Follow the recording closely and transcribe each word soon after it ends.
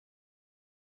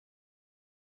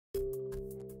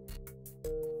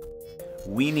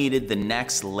We needed the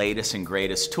next latest and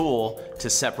greatest tool to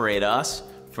separate us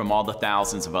from all the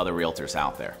thousands of other realtors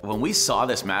out there. When we saw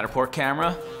this Matterport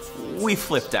camera, we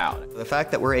flipped out. The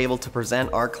fact that we're able to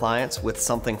present our clients with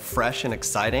something fresh and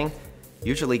exciting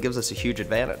usually gives us a huge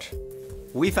advantage.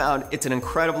 We found it's an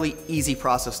incredibly easy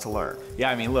process to learn.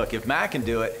 Yeah, I mean, look, if Matt can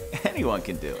do it, anyone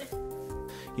can do it.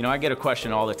 You know, I get a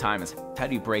question all the time is, how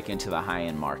do you break into the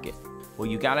high-end market? Well,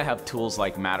 you gotta have tools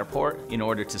like Matterport in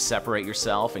order to separate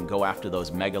yourself and go after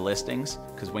those mega listings,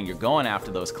 because when you're going after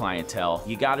those clientele,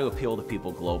 you gotta appeal to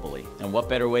people globally. And what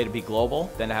better way to be global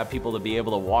than to have people to be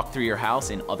able to walk through your house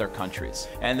in other countries?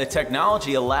 And the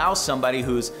technology allows somebody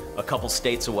who's a couple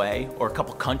states away or a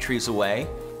couple countries away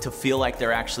to feel like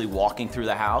they're actually walking through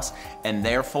the house, and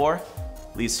therefore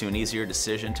leads to an easier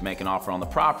decision to make an offer on the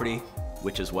property,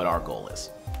 which is what our goal is.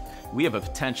 We have a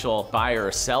potential buyer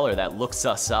or seller that looks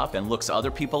us up and looks other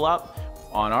people up.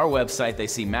 On our website, they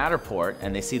see Matterport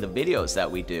and they see the videos that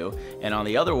we do. And on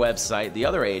the other website, the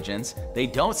other agents, they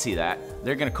don't see that.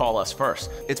 They're gonna call us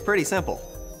first. It's pretty simple.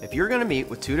 If you're gonna meet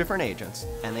with two different agents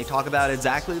and they talk about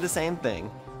exactly the same thing,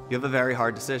 you have a very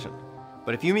hard decision.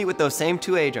 But if you meet with those same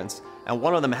two agents and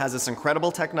one of them has this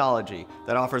incredible technology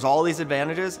that offers all these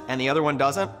advantages and the other one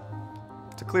doesn't,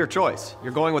 it's a clear choice.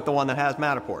 You're going with the one that has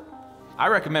Matterport. I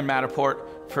recommend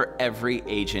Matterport for every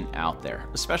agent out there,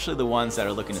 especially the ones that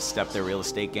are looking to step their real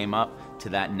estate game up to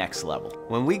that next level.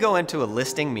 When we go into a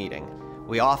listing meeting,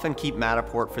 we often keep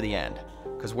Matterport for the end,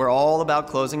 because we're all about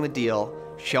closing the deal.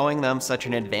 Showing them such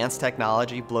an advanced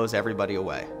technology blows everybody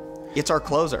away. It's our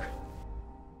closer.